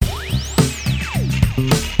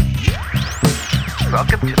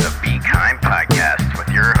Welcome to the Be Kind podcast with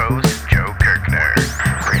your host, Joe Kirkner,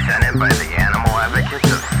 presented by the Animal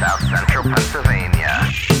Advocates of South Central Pennsylvania.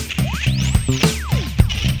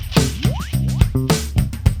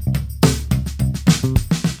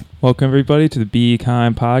 Welcome, everybody, to the Be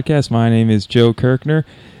Kind podcast. My name is Joe Kirkner,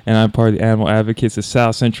 and I'm part of the Animal Advocates of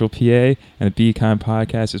South Central PA. And the Be Kind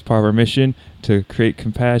podcast is part of our mission to create a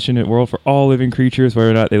compassionate world for all living creatures,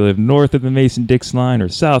 whether or not they live north of the Mason-Dixon line or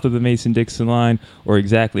south of the Mason-Dixon line or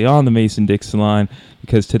exactly on the Mason-Dixon line.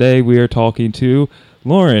 Because today we are talking to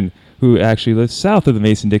Lauren, who actually lives south of the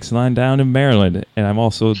Mason-Dixon line down in Maryland. And I'm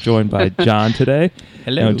also joined by John today.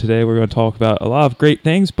 Hello. And today we're going to talk about a lot of great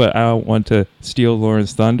things, but I don't want to steal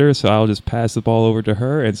Lauren's thunder, so I'll just pass the ball over to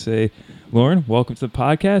her and say, Lauren, welcome to the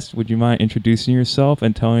podcast. Would you mind introducing yourself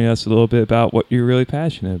and telling us a little bit about what you're really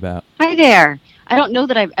passionate about? Hi there. I don't know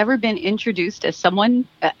that I've ever been introduced as someone,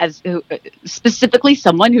 specifically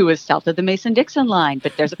someone who is south of the Mason-Dixon line,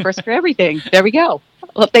 but there's a first for everything. There we go.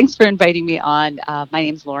 Well, thanks for inviting me on. My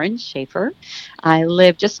name's Lauren Schaefer. I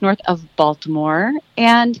live just north of Baltimore.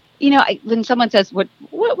 And, you know, when someone says, what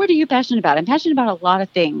are you passionate about? I'm passionate about a lot of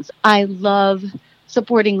things. I love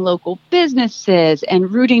supporting local businesses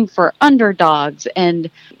and rooting for underdogs and,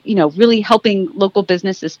 you know, really helping local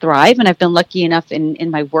businesses thrive. And I've been lucky enough in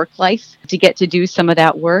my work life to get to do some of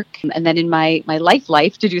that work. And then in my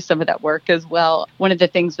life to do some of that work as well. One of the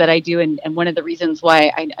things that I do and one of the reasons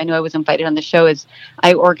why I know I was invited on the show is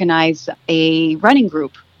I organize a running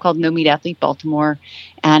group called No Meat Athlete Baltimore.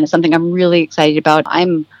 And it's something I'm really excited about.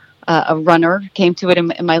 I'm a runner, came to it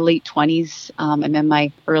in my late 20s. I'm in my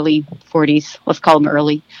early 40s. Let's call them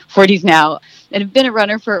early 40s now. And I've been a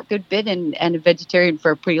runner for a good bit and a vegetarian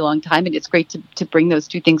for a pretty long time. And it's great to bring those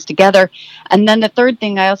two things together. And then the third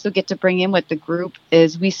thing I also get to bring in with the group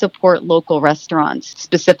is we support local restaurants,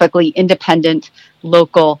 specifically independent,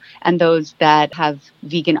 local, and those that have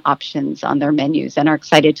vegan options on their menus and are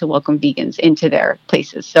excited to welcome vegans into their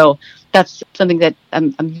places. So that's something that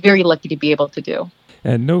I'm very lucky to be able to do.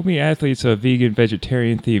 And No Meat Athlete's a vegan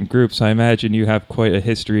vegetarian themed group, so I imagine you have quite a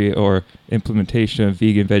history or implementation of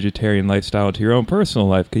vegan vegetarian lifestyle into your own personal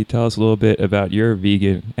life. Can you tell us a little bit about your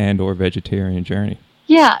vegan and or vegetarian journey?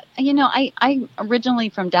 Yeah, you know, I originally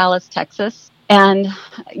from Dallas, Texas, and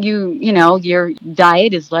you know, your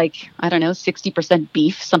diet is like, I don't know, 60%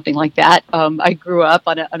 beef, something like that. I grew up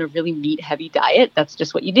on a really meat heavy diet. That's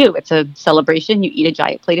just what you do. It's a celebration. You eat a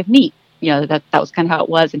giant plate of meat. You know, that was kind of how it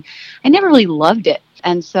was. And I never really loved it.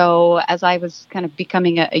 And so as I was kind of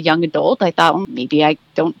becoming a young adult, I thought, well, maybe I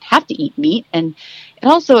don't have to eat meat. And it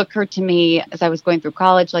also occurred to me as I was going through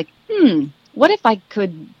college, like, what if I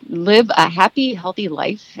could live a happy, healthy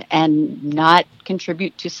life and not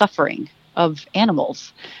contribute to suffering of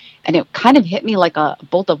animals? And it kind of hit me like a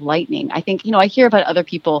bolt of lightning. I think, you know, I hear about other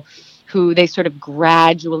people who they sort of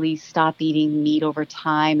gradually stop eating meat over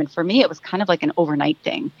time. And for me, it was kind of like an overnight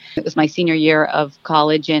thing. It was my senior year of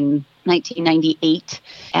college in 1998,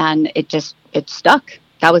 and it stuck.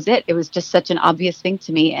 That was it. It was just such an obvious thing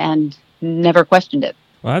to me and never questioned it.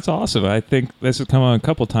 Well, that's awesome. I think this has come on a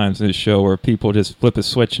couple times in this show where people just flip a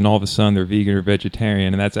switch and all of a sudden they're vegan or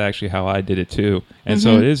vegetarian, and that's actually how I did it too. And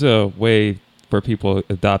so it is a way for people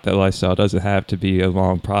to adopt that lifestyle. It doesn't have to be a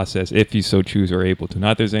long process if you so choose or able to.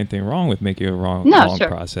 Not that there's anything wrong with making a long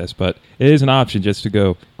process, but it is an option just to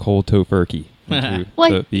go cold tofurkey.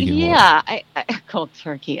 Well, yeah, I cold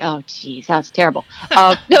turkey. Oh, geez, that's terrible.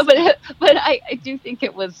 No, but I do think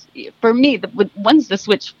it was, for me, once the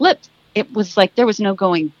switch flipped, it was like there was no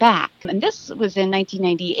going back. And this was in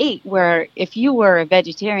 1998, where if you were a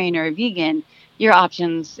vegetarian or a vegan, your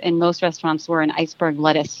options in most restaurants were an iceberg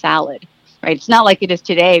lettuce salad. Right. It's not like it is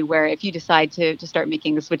today, where if you decide to start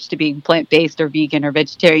making the switch to being plant-based or vegan or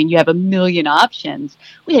vegetarian, you have a million options.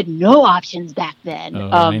 We had no options back then. Oh,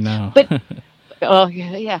 I know. But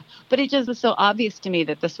yeah. But it just was so obvious to me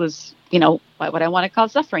that this was, you know, what I want to call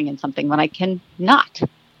suffering in something when I can not.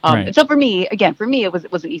 Right. And so for me,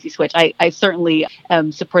 it was an easy switch. I certainly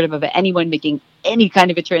am supportive of anyone making any kind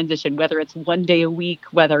of a transition, whether it's one day a week,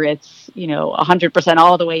 whether it's, you know, 100%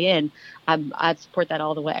 all the way in. I'd support that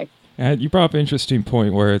all the way. And you brought up an interesting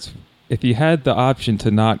point where it's, if you had the option to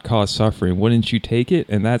not cause suffering, wouldn't you take it?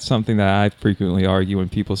 And that's something that I frequently argue when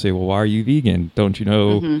people say, well, why are you vegan? Don't you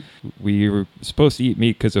know we were supposed to eat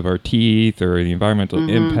meat because of our teeth or the environmental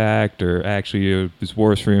impact, or actually it was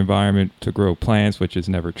worse for the environment to grow plants, which is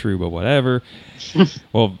never true, but whatever.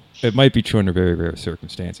 Well, it might be true under very rare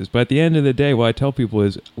circumstances. But at the end of the day, what I tell people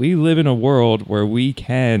is we live in a world where we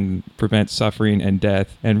can prevent suffering and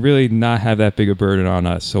death and really not have that big a burden on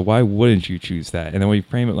us. So why wouldn't you choose that? And then when you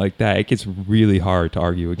frame it like that, it gets really hard to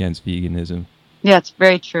argue against veganism. Yeah, it's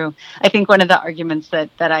very true. I think one of the arguments that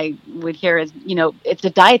I would hear is, it's a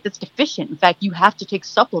diet that's deficient. In fact, you have to take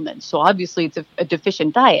supplements. So obviously it's a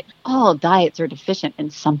deficient diet. All diets are deficient in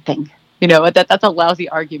something. That's a lousy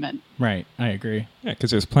argument. Right. I agree. Yeah,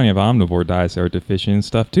 because there's plenty of omnivore diets that are deficient in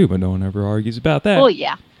stuff too, but no one ever argues about that. Oh,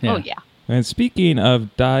 yeah. Yeah. Oh, yeah. And speaking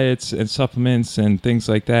of diets and supplements and things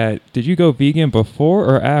like that, did you go vegan before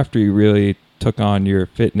or after you really took on your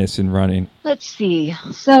fitness and running? Let's see.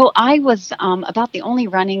 So I was about the only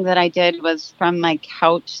running that I did was from my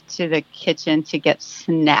couch to the kitchen to get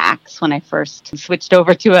snacks when I first switched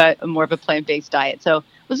over to a more of a plant-based diet. So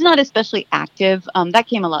was not especially active. That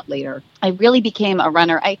came a lot later. I really became a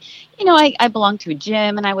runner. I belonged to a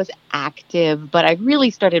gym and I was active, but I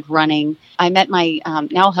really started running. I met my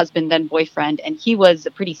now husband, then boyfriend, and he was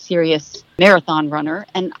a pretty serious marathon runner.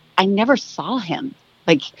 And I never saw him.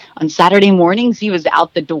 Like on Saturday mornings, he was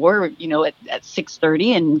out the door, at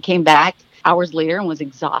 6:30 and came back hours later and was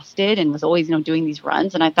exhausted and was always, doing these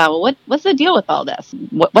runs. And I thought, well, what's the deal with all this?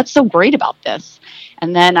 What's so great about this?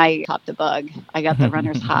 And then I caught the bug. I got the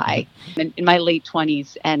runner's high in my late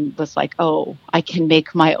 20s and was like, oh, I can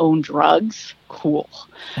make my own drugs. Cool.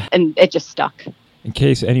 And it just stuck. In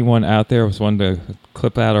case anyone out there was wanting to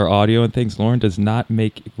clip out our audio and things, Lauren does not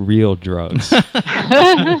make real drugs.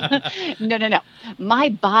 No. My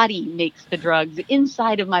body makes the drugs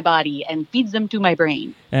inside of my body and feeds them to my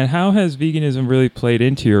brain. And how has veganism really played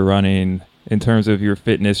into your running in terms of your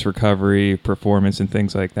fitness, recovery, performance, and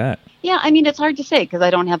things like that? Yeah, it's hard to say because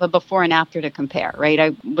I don't have a before and after to compare, right?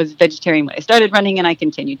 I was vegetarian when I started running and I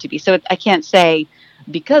continue to be. So I can't say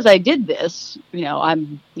because I did this,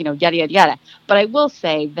 I'm, yada, yada, yada. But I will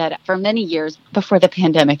say that for many years before the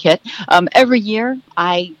pandemic hit, every year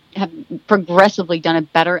I have progressively done a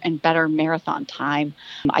better and better marathon time.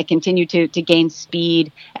 I continue to gain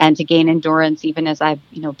speed and to gain endurance, even as I've,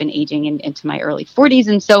 been aging into my early 40s.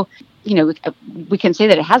 And so, we can say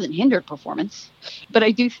that it hasn't hindered performance, but I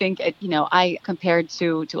do think, I compared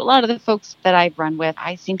to a lot of the folks that I've run with,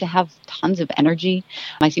 I seem to have tons of energy.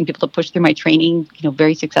 I seem to be able to push through my training,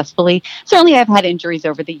 very successfully. Certainly I've had injuries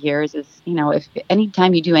over the years if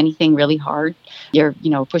anytime you do anything really hard, you're,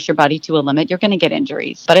 push your body to a limit, you're going to get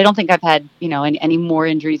injuries. But I don't think I've had, any more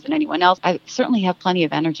injuries than anyone else. I certainly have plenty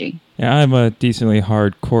of energy. Yeah, I'm a decently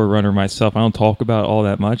hardcore runner myself. I don't talk about all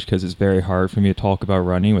that much because it's very hard for me to talk about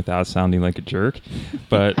running without sounding like a jerk.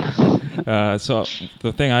 But so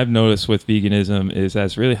the thing I've noticed with veganism is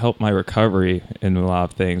that's really helped my recovery in a lot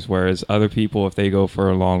of things. Whereas other people, if they go for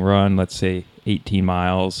a long run, let's say 18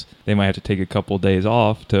 miles, they might have to take a couple of days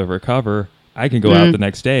off to recover. I can go out the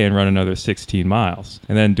next day and run another 16 miles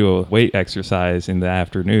and then do a weight exercise in the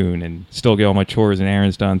afternoon and still get all my chores and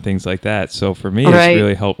errands done, things like that. So for me, It's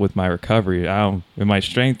really helped with my recovery. With my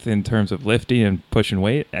strength in terms of lifting and pushing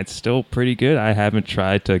weight, that's still pretty good. I haven't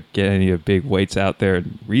tried to get any of big weights out there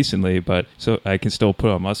recently, but so I can still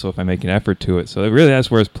put on muscle if I make an effort to it. So it really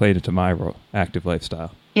that's where it's played into my active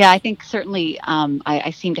lifestyle. Yeah, I think certainly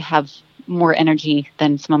I seem to have more energy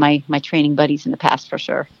than some of my training buddies in the past, for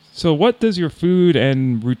sure. So what does your food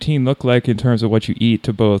and routine look like in terms of what you eat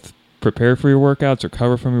to both prepare for your workouts,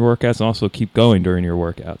 recover from your workouts, and also keep going during your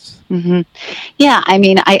workouts? Mm-hmm. Yeah,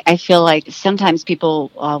 I feel like sometimes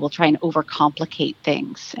people will try and overcomplicate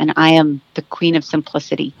things, and I am the queen of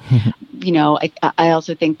simplicity. I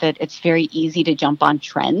also think that it's very easy to jump on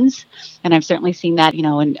trends, and I've certainly seen that,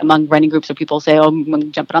 among running groups where people say, oh,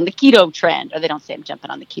 I'm jumping on the keto trend, or they don't say I'm jumping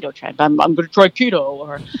on the keto trend, but I'm going to try keto,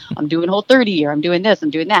 or I'm doing Whole30, or I'm doing this, I'm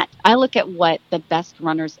doing that. I look at what the best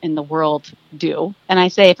runners in the world do, and I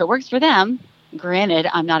say, if it works for them, granted,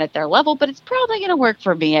 I'm not at their level, but it's probably going to work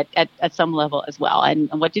for me at some level as well. And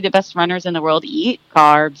what do the best runners in the world eat?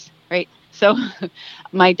 Carbs, right? So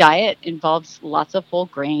my diet involves lots of whole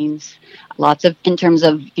grains, in terms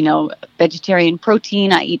of, vegetarian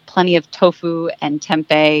protein. I eat plenty of tofu and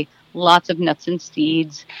tempeh, lots of nuts and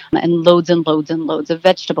seeds, and loads and loads of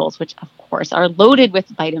vegetables, which of course are loaded with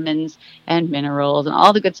vitamins and minerals and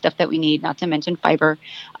all the good stuff that we need, not to mention fiber.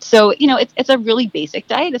 So, it's a really basic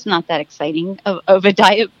diet. It's not that exciting of a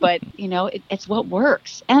diet, but, it's what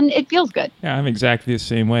works and it feels good. Yeah, I'm exactly the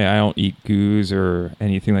same way. I don't eat goos or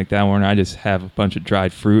anything like that. When I just have a bunch of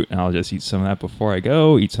dried fruit and I'll just eat some of that before I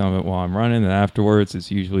go, eat some of it while I'm running. And afterwards,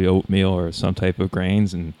 it's usually oatmeal or some type of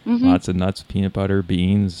grains and lots of nuts, peanut butter,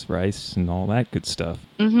 beans, rice, and all that good stuff.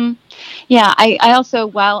 Mm-hmm. Yeah, I also,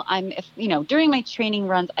 while during my training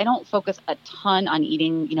runs, I don't focus a ton on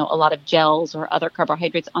eating, a lot of gels or other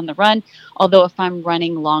carbohydrates on the run. Although if I'm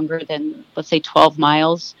running longer than, let's say, 12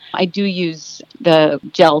 miles, I do use the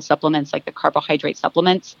gel supplements, like the carbohydrate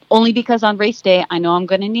supplements, only because on race day, I know I'm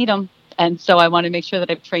going to need them. And so I want to make sure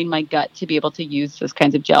that I've trained my gut to be able to use those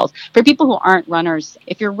kinds of gels. For people who aren't runners,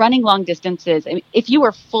 if you're running long distances, I mean, if you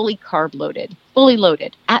are fully fully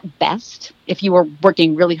loaded, at best, if you were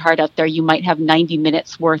working really hard out there, you might have 90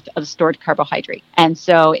 minutes worth of stored carbohydrate. And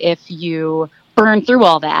so if you burn through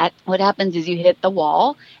all that, what happens is you hit the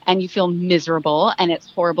wall and you feel miserable and it's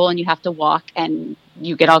horrible and you have to walk and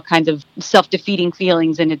you get all kinds of self-defeating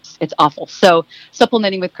feelings and it's awful. So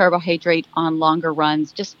supplementing with carbohydrate on longer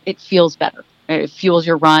runs, it feels better. It fuels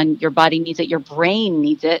your run. Your body needs it. Your brain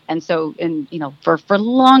needs it. And so, for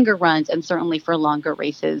longer runs and certainly for longer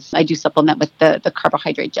races, I do supplement with the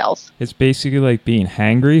carbohydrate gels. It's basically like being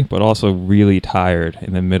hangry, but also really tired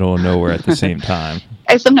in the middle of nowhere at the same time.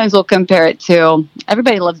 I sometimes will compare it to,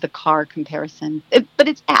 everybody loves the car comparison, but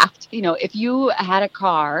it's apt. If you had a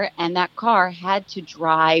car and that car had to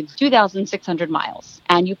drive 2,600 miles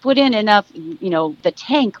and you put in enough, the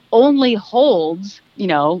tank only holds,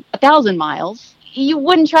 1,000 miles, you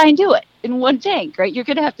wouldn't try and do it in one tank, right? You're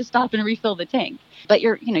going to have to stop and refill the tank. But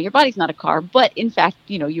your body's not a car, but in fact,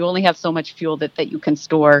 you only have so much fuel that you can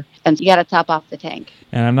store, and you got to top off the tank.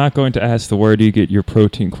 And I'm not going to ask the where do you get your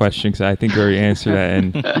protein question, because I think you already answered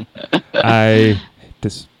that. And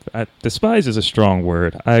despise is a strong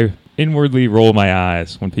word. I inwardly roll my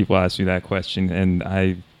eyes when people ask me that question, and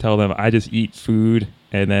I tell them I just eat food,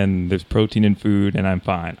 and then there's protein in food, and I'm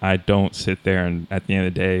fine. I don't sit there and at the end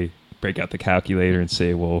of the day break out the calculator and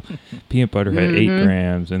say, well, peanut butter had 8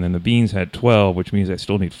 grams and then the beans had 12, which means I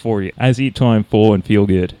still need 40. I just eat till I'm full and feel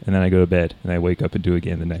good, and then I go to bed and I wake up and do it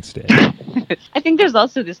again the next day. I think there's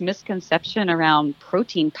also this misconception around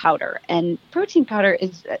protein powder, and protein powder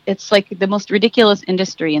it's like the most ridiculous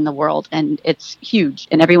industry in the world, and it's huge,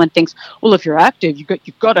 and everyone thinks, well, if you're active, you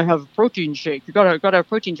got to have a protein shake, you got to have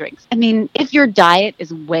protein drinks. I mean, if your diet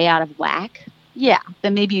is way out of whack, yeah,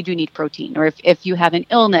 then maybe you do need protein. Or if you have an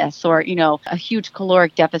illness or, a huge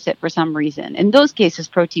caloric deficit for some reason, in those cases,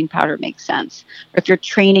 protein powder makes sense. Or if you're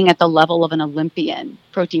training at the level of an Olympian,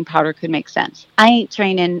 protein powder could make sense. I ain't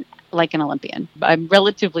training like an Olympian. I'm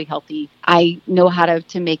relatively healthy. I know how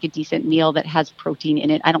to make a decent meal that has protein in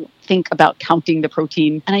it. I don't think about counting the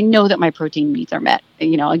protein, and I know that my protein needs are met. I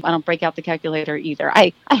don't break out the calculator either.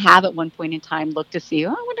 I have at one point in time looked to see,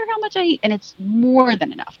 I wonder how much I eat, and it's more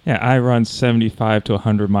than enough. Yeah, I run 75 to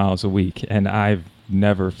 100 miles a week, and I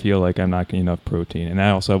never feel like I'm not getting enough protein. And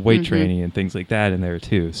I also have weight training and things like that in there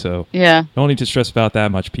too. So yeah, don't need to stress about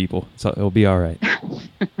that much, people. So it'll be all right.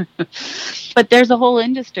 But there's a whole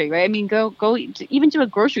industry, right? I mean, go even to a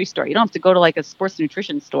grocery store. You don't have to go to like a sports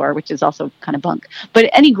nutrition store, which is also kind of bunk. But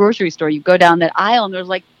any grocery store, you go down that aisle and there's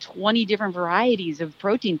like 20 different varieties of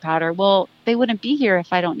protein powder. Well, they wouldn't be here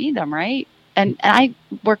if I don't need them, right? And I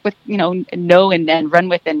work with, know and run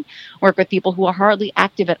with and work with people who are hardly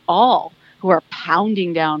active at all, who are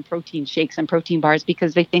pounding down protein shakes and protein bars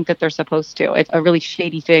because they think that they're supposed to. It's a really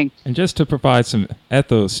shady thing. And just to provide some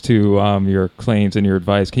ethos to your claims and your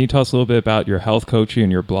advice, can you tell us a little bit about your health coaching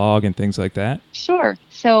and your blog and things like that? Sure.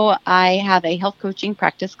 So I have a health coaching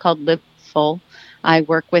practice called Live Full. I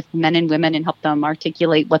work with men and women and help them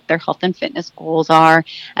articulate what their health and fitness goals are.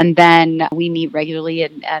 And then we meet regularly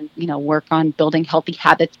and work on building healthy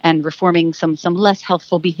habits and reforming some less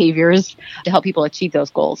healthful behaviors to help people achieve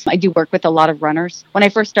those goals. I do work with a lot of runners. When I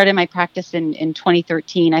first started my practice in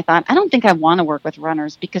 2013, I thought, I don't think I want to work with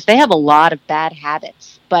runners because they have a lot of bad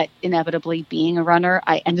habits. But inevitably, being a runner,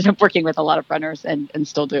 I ended up working with a lot of runners and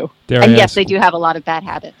still do. And yes, they do have a lot of bad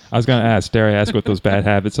habits. I was going to ask, dare I ask what those bad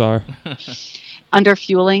habits are?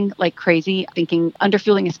 Underfueling like crazy,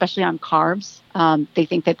 underfueling especially on carbs. They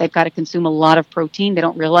think that they've got to consume a lot of protein. They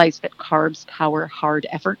don't realize that carbs power hard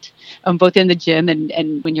effort, both in the gym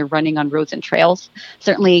and when you're running on roads and trails.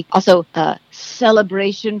 Certainly also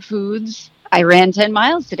celebration foods. I ran 10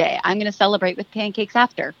 miles today. I'm going to celebrate with pancakes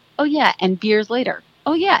after. Oh yeah, and beers later.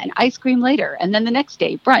 Oh yeah, and ice cream later. And then the next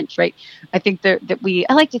day, brunch, right? I think I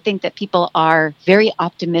like to think that people are very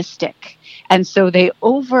optimistic. And so they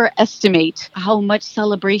overestimate how much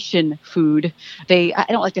celebration food I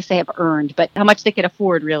don't like to say have earned, but how much they can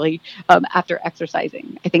afford really after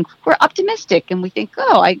exercising. I think we're optimistic and we think,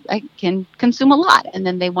 I can consume a lot. And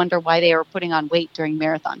then they wonder why they are putting on weight during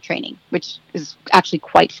marathon training, which is actually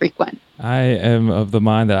quite frequent. I am of the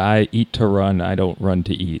mind that I eat to run. I don't run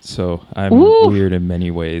to eat. So I'm weird in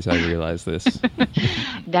many ways. I realize this.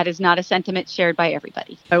 That is not a sentiment shared by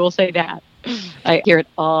everybody. I will say that. I hear it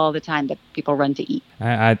all the time that people run to eat.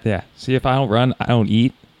 Yeah. See, if I don't run, I don't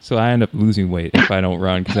eat. So I end up losing weight if I don't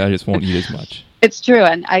run because I just won't eat as much. It's true.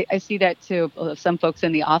 And I see that too. Some folks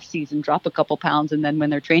in the off season drop a couple pounds, and then when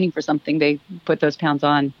they're training for something, they put those pounds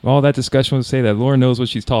on. All that discussion would say that Lauren knows what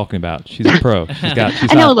she's talking about. She's a pro.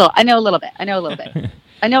 I know a little bit.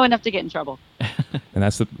 I know enough to get in trouble. And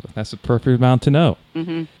that's the perfect amount to know.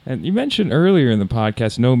 Mm-hmm. And you mentioned earlier in the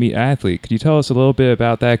podcast, No Meat Athlete. Could you tell us a little bit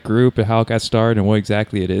about that group and how it got started and what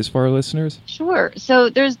exactly it is for our listeners? Sure. So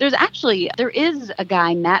there is a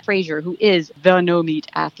guy, Matt Frazier, who is the No Meat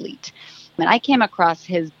Athlete. And I came across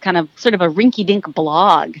his kind of sort of a rinky-dink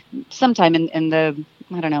blog sometime in the,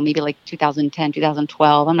 I don't know, maybe like 2010,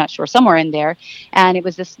 2012. I'm not sure, somewhere in there. And it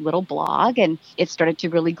was this little blog, and it started to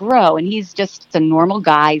really grow. And he's just a normal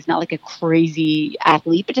guy. He's not like a crazy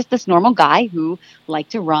athlete, but just this normal guy who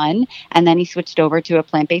liked to run. And then he switched over to a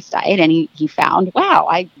plant-based diet, and he found, wow,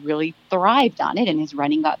 I really thrived on it, and his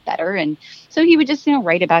running got better. And so he would just,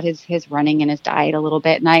 write about his running and his diet a little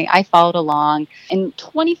bit. And I followed along. In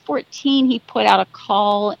 2014, he put out a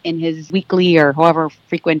call in his weekly or however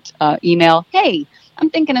frequent email. Hey, I'm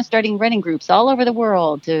thinking of starting running groups all over the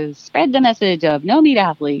world to spread the message of No Meat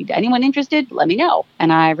Athlete. Anyone interested? Let me know.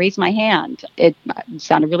 And I raised my hand. It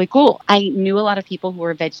sounded really cool. I knew a lot of people who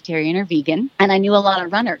were vegetarian or vegan, and I knew a lot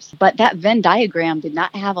of runners. But that Venn diagram did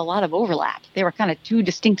not have a lot of overlap. They were kind of two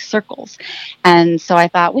distinct circles. And so I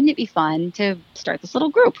thought, wouldn't it be fun to start this little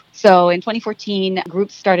group? So in 2014,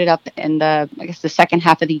 groups started up in the second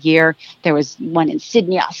half of the year. There was one in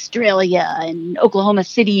Sydney, Australia, and Oklahoma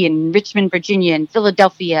City, and Richmond, Virginia, and Philadelphia,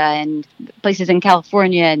 and places in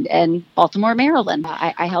California, and Baltimore, Maryland.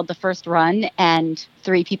 I held the first run, and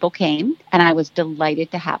 3 people came, and I was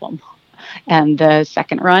delighted to have them. And the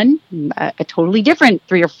second run, a totally different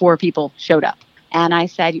 3 or 4 people showed up. And I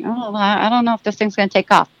said, I don't know if this thing's going to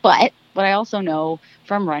take off. But what I also know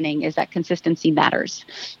from running is that consistency matters.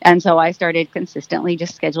 And so I started consistently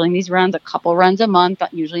just scheduling these runs, a couple runs a month,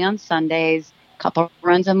 usually on Sundays, a couple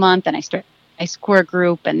runs a month. And I started a nice core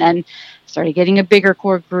group, and then started getting a bigger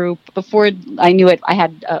core group. Before I knew it, I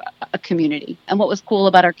had a community. And what was cool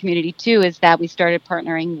about our community too is that we started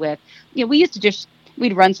partnering with, we used to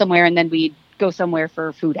we'd run somewhere and then we'd go somewhere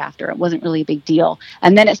for food after. It wasn't really a big deal.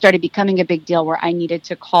 And then it started becoming a big deal where I needed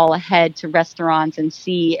to call ahead to restaurants and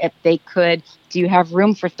see if they could, do you have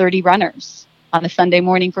room for 30 runners on a Sunday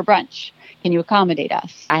morning for brunch? Can you accommodate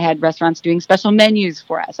us? I had restaurants doing special menus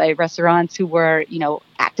for us. I had restaurants who were,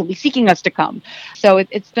 actively seeking us to come. So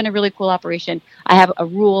it's been a really cool operation. I have a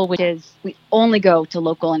rule, which is we only go to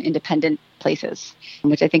local and independent places,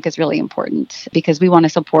 which I think is really important because we want to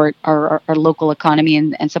support our local economy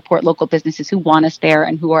and support local businesses who want us there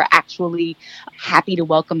and who are actually happy to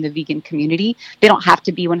welcome the vegan community. They don't have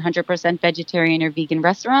to be 100% vegetarian or vegan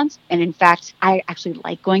restaurants. And in fact, I actually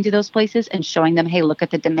like going to those places and showing them, hey, look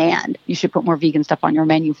at the demand. You should put more vegan stuff on your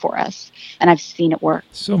menu for us. And I've seen it work.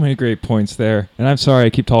 So many great points there. And I'm sorry I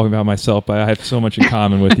keep talking about myself, but I have so much in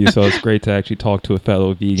common with you. So it's great to actually talk to a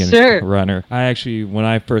fellow vegan runner. I actually, when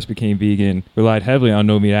I first became vegan, relied heavily on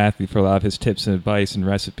No Meat Athlete for a lot of his tips and advice and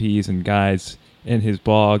recipes and guides in his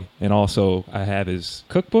blog. And also I have his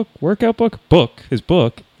cookbook, workout book, his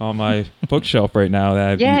book on my bookshelf right now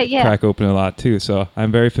that I crack open a lot too. So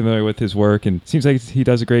I'm very familiar with his work, and it seems like he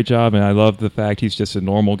does a great job. And I love the fact he's just a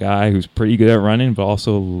normal guy who's pretty good at running, but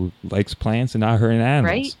also likes plants and not hurting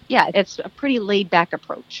animals. Right? Yeah, it's a pretty laid back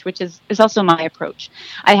approach, which is also my approach.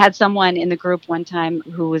 I had someone in the group one time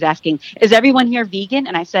who was asking, is everyone here vegan?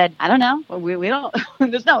 And I said, I don't know. We don't,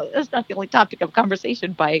 that's not the only topic of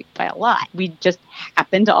conversation by a lot. We just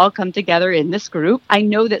happen to all come together in this group. I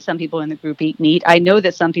know that some people in the group eat meat. I know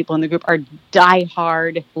that some people in the group are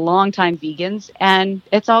diehard, longtime vegans, and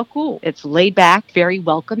it's all cool. It's laid back, very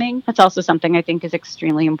welcoming. That's also something I think is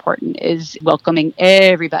extremely important, is welcoming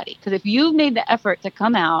everybody. Because if you've made the effort to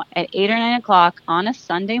come out at 8 or 9 o'clock on a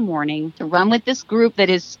Sunday morning to run with this group that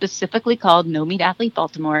is specifically called No Meat Athlete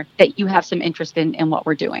Baltimore, that you have some interest in what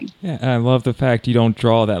we're doing. Yeah, and I love the fact you don't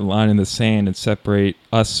draw that line in the sand and separate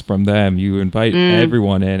us from them. You invite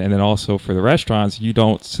everyone in, and then also for the restaurants, you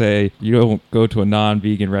don't go to a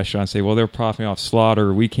non-vegan restaurant and say, well, they're profiting off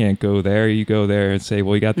slaughter, we can't go there. You go there and say,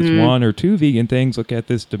 well, you got this 1 or 2 vegan things, look at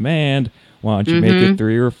this demand, why don't you make it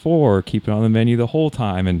 3 or 4, keep it on the menu the whole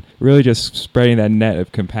time, and really just spreading that net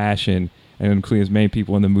of compassion and including as many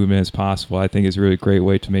people in the movement as possible, I think is a really great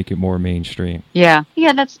way to make it more mainstream. Yeah,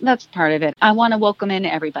 that's part of it. I want to welcome in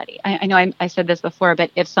everybody. I know I said this before,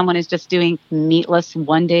 but if someone is just doing meatless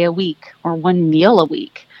 1 day a week or 1 meal a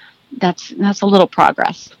week, that's a little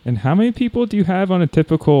progress. And how many people do you have on a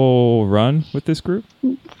typical run with this group?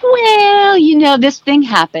 Well, Well, this thing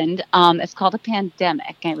happened. It's called a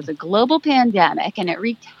pandemic, and it was a global pandemic, and it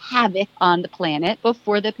wreaked havoc on the planet.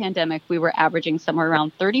 Before the pandemic, we were averaging somewhere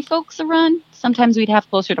around 30 folks a run. Sometimes we'd have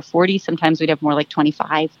closer to 40. Sometimes we'd have more like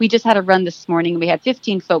 25. We just had a run this morning. We had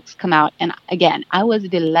 15 folks come out. And again, I was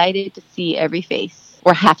delighted to see every face,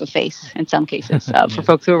 or half a face in some cases, for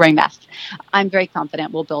folks who are wearing masks. I'm very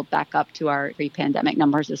confident we'll build back up to our pre-pandemic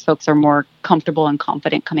numbers as folks are more comfortable and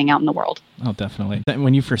confident coming out in the world. Oh, definitely.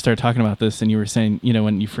 When you first started talking about this and you were saying,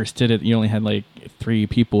 when you first did it, you only had like 3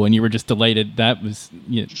 people and you were just delighted that was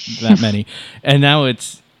that many. And now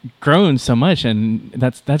it's grown so much, and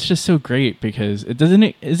that's just so great, because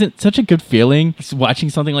isn't such a good feeling watching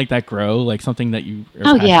something like that grow, like something that you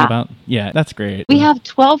are passionate about. Yeah, that's great. We have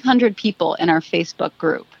 1,200 people in our Facebook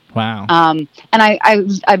group. Wow. And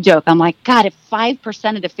I've joked. I'm like, God, if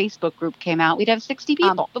 5% of the Facebook group came out, we'd have 60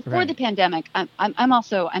 people. Before the pandemic,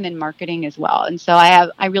 I'm in marketing as well, and so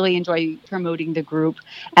I really enjoy promoting the group.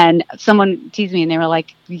 And someone teased me, and they were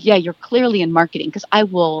like, "Yeah, you're clearly in marketing," because I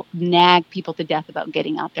will nag people to death about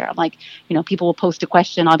getting out there. I'm like, people will post a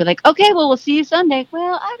question, I'll be like, "Okay, well, we'll see you Sunday."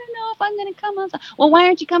 Well, I don't know if I'm going to come on. Well, why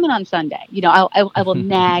aren't you coming on Sunday? I will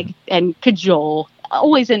nag and cajole.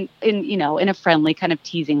 Always in a friendly kind of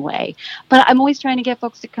teasing way, but I'm always trying to get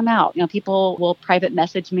folks to come out. People will private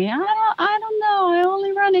message me. I don't know. I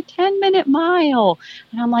only run a 10-minute mile,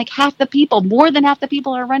 and I'm like, more than half the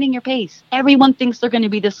people are running your pace. Everyone thinks they're going to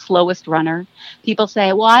be the slowest runner. People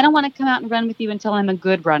say, "Well, I don't want to come out and run with you until I'm a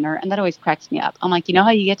good runner," and that always cracks me up. I'm like, how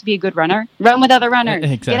you get to be a good runner? Run with other runners.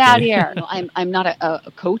 Exactly. Get out here. No, I'm not a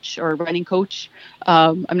coach or a running coach.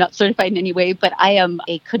 I'm not certified in any way, but I am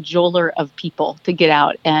a cajoler of people to get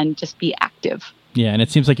out and just be active. Yeah, and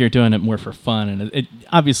it seems like you're doing it more for fun, and it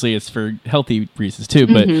obviously it's for healthy reasons too.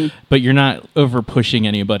 But you're not over pushing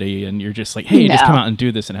anybody, and you're just like, hey, just come out and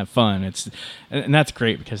do this and have fun. And that's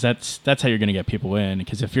great, because that's how you're going to get people in.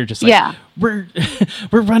 Because if you're just like, we're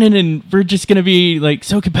running and we're just going to be like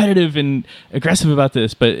so competitive and aggressive about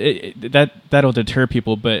this, but that'll deter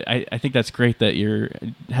people. But I think that's great that you're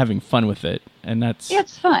having fun with it, and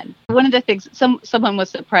it's fun. One of the things someone was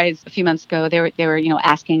surprised a few months ago. They were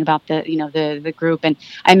asking about the group, and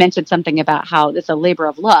I mentioned something about how it's a labor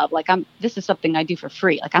of love. Like this is something I do for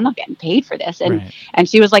free. Like I'm not getting paid for this. And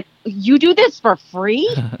she was like, "You do this for free?"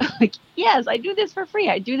 Like, yes, I do this for free.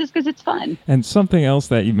 I do this because it's fun. And something else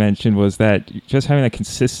that you mentioned was that just having that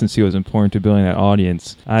consistency was important to building that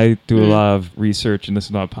audience. I do a lot of research and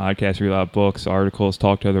listen to a lot of podcasts, read a lot of books, articles,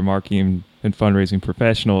 talk to other marketing and fundraising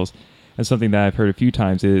professionals. And something that I've heard a few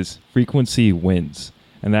times is frequency wins.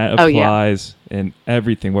 And that applies in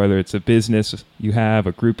everything, whether it's a business you have,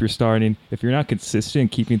 a group you're starting. If you're not consistent in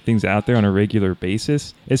keeping things out there on a regular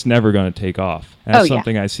basis, it's never going to take off. And that's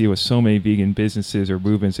something I see with so many vegan businesses or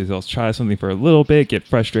movements is they'll try something for a little bit, get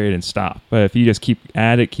frustrated, and stop. But if you just keep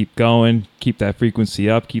at it, keep going, keep that frequency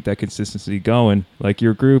up, keep that consistency going, like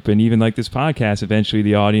your group and even like this podcast, eventually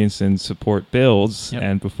the audience and support builds. Yep.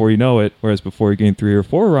 And before you know it, whereas before you're getting 3 or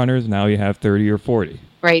 4 runners, now you have 30 or 40.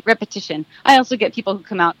 Right. Repetition. I also get people who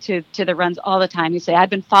come out to the runs all the time who say,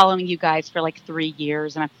 I've been following you guys for like 3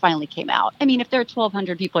 years and I finally came out. I mean, if there are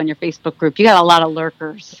 1,200 people in your Facebook group, you got a lot of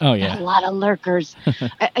lurkers. Oh, yeah. A lot of lurkers.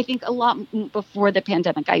 I think a lot before the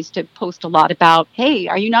pandemic, I used to post a lot about, hey,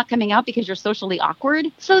 are you not coming out because you're socially awkward?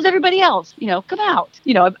 So is everybody else. Come out.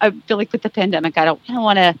 I feel like with the pandemic, I don't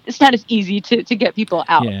want to, it's not as easy to get people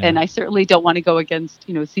out. Yeah. And I certainly don't want to go against,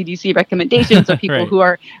 CDC recommendations or people who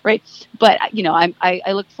are, right. But,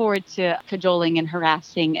 I look forward to cajoling and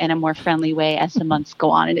harassing in a more friendly way as the months go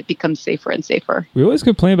on and it becomes safer and safer. We always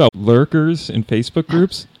complain about lurkers in Facebook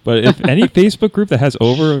groups, but if any Facebook group that has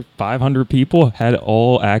over 500 people had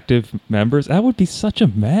all active members, that would be such a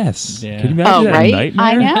mess. Yeah. Can you imagine that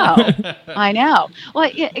nightmare? I know.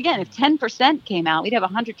 Well, again, if 10% came out, we'd have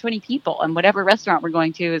 120 people, and whatever restaurant we're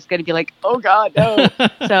going to is going to be like, oh God, no.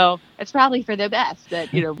 So it's probably for the best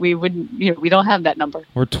that, we wouldn't, we don't have that number.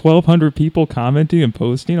 Or 1,200 people commenting and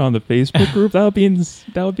posting on the Facebook group. That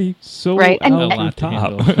would be so right. And a lot to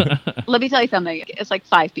handle. Let me tell you something. It's like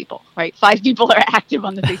 5 people, right? 5 people are active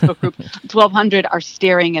on the Facebook group. 1,200 are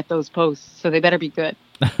staring at those posts, so they better be good.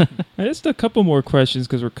 Just a couple more questions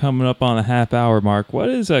because we're coming up on the half-hour mark. What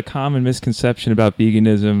is a common misconception about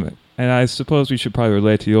veganism? And I suppose we should probably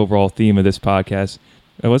relate to the overall theme of this podcast.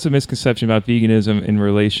 What's a misconception about veganism in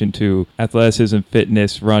relation to athleticism,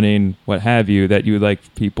 fitness, running, what have you, that you would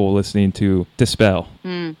like people listening to dispel?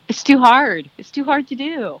 It's too hard. It's too hard to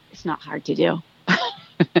do. It's not hard to do.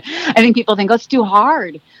 I think people think, oh, it's too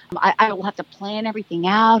hard. I will have to plan everything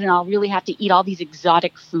out, and I'll really have to eat all these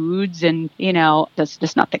exotic foods, and that's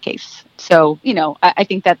just not the case. So I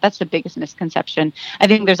think that's the biggest misconception. I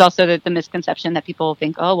think there's also the misconception that people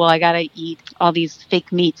think, oh, well, I gotta eat all these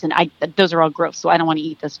fake meats, and those are all gross, so I don't want to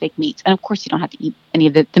eat those fake meats. And of course, you don't have to eat any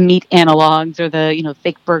of the meat analogs or the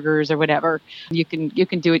fake burgers or whatever. You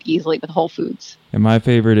can do it easily with whole foods. And my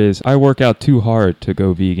favorite is, I work out too hard to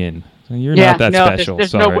go vegan. You're not that special.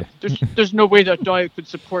 Sorry. There's no way that diet could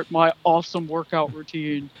support my awesome workout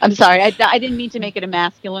routine. I'm sorry. I didn't mean to make it a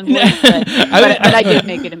masculine word, but I did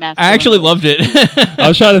make it a masculine. I actually loved it. I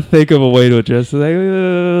was trying to think of a way to address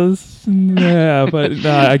it. Yeah, but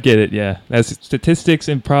no, I get it. Yeah, that's statistics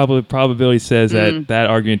and probability says that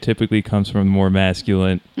argument typically comes from more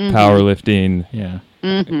masculine powerlifting. Yeah.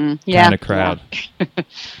 Kind of crowd. All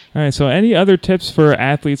right. So, any other tips for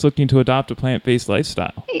athletes looking to adopt a plant-based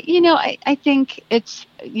lifestyle? I think it's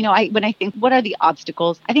when I think what are the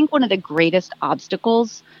obstacles? I think one of the greatest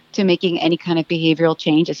obstacles to making any kind of behavioral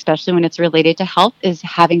change, especially when it's related to health, is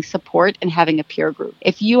having support and having a peer group.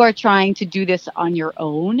 If you are trying to do this on your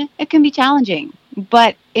own, it can be challenging.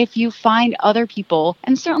 But if you find other people,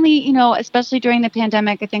 and certainly, especially during the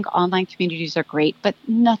pandemic, I think online communities are great, but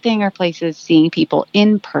nothing replaces seeing people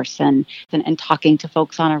in person and talking to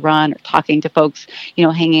folks on a run, or talking to folks,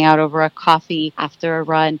 hanging out over a coffee after a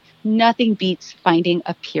run. Nothing beats finding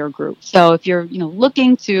a peer group. So if you're,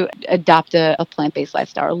 looking to adopt a plant-based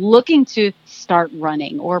lifestyle, or looking to start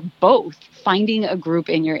running, or both, finding a group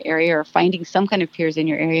in your area or finding some kind of peers in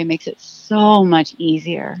your area makes it so much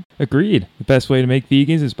easier. Agreed. The best way to make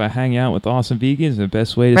vegans is by hanging out with awesome vegans. And the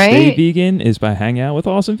best way to stay vegan is by hanging out with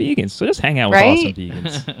awesome vegans. So just hang out with awesome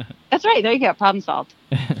vegans. That's right. There you go. Problem solved.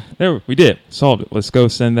 There, we did. Solved it. Let's go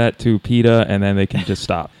send that to PETA, and then they can just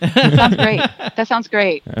stop. Sounds great. That sounds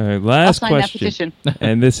great. All right, last question.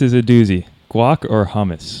 And this is a doozy. Guac or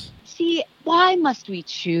hummus? See, why must we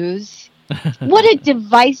choose? What a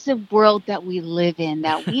divisive world that we live in,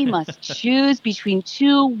 that we must choose between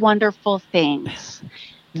two wonderful things.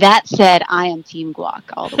 That said, I am Team Guac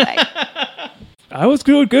all the way. I was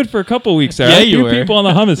doing good for a couple weeks there. Yeah, you were. People on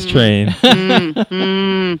the hummus train.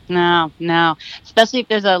 No. Especially if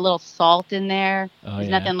there's a little salt in there. There's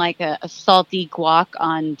nothing like a salty guac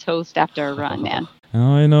on toast after a run, man.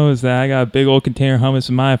 All I know is that I got a big old container of hummus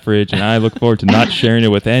in my fridge, and I look forward to not sharing it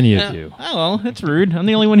with any of you. Oh, well, that's rude. I'm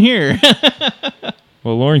the only one here.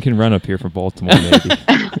 Well, Lauren can run up here from Baltimore, maybe.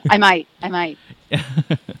 I might.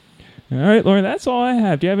 All right, Lauren, that's all I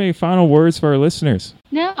have. Do you have any final words for our listeners?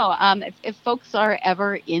 No. If folks are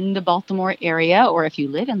ever in the Baltimore area, or if you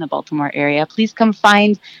live in the Baltimore area, please come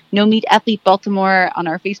find No Meat Athlete Baltimore on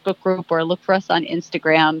our Facebook group, or look for us on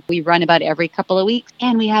Instagram. We run about every couple of weeks,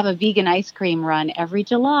 and we have a vegan ice cream run every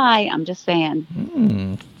July. I'm just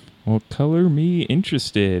saying. Well, color me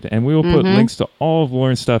interested. And we will put links to all of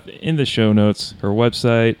Lauren's stuff in the show notes, her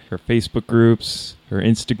website, her Facebook groups, her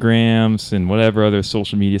Instagrams, and whatever other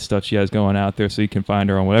social media stuff she has going out there, so you can find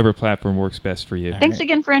her on whatever platform works best for you. Thanks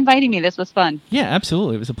again for inviting me. This was fun. Yeah,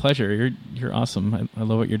 absolutely. It was a pleasure. You're awesome. I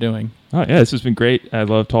love what you're doing. Oh, yeah, this has been great. I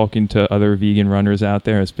love talking to other vegan runners out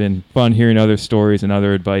there. It's been fun hearing other stories and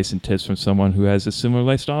other advice and tips from someone who has a similar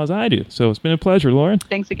lifestyle as I do. So it's been a pleasure, Lauren.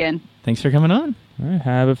 Thanks again. Thanks for coming on. All right,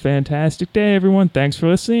 have a fantastic day, everyone. Thanks for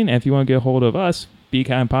listening. And if you want to get a hold of us,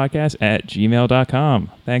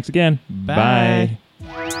 bekindpodcast@gmail.com. Thanks again. Bye.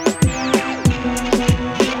 Thank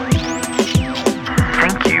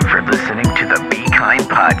you for listening to the Be Kind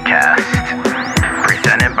podcast,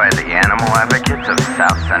 presented by the Animal Advocates of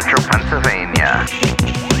South Central Pennsylvania.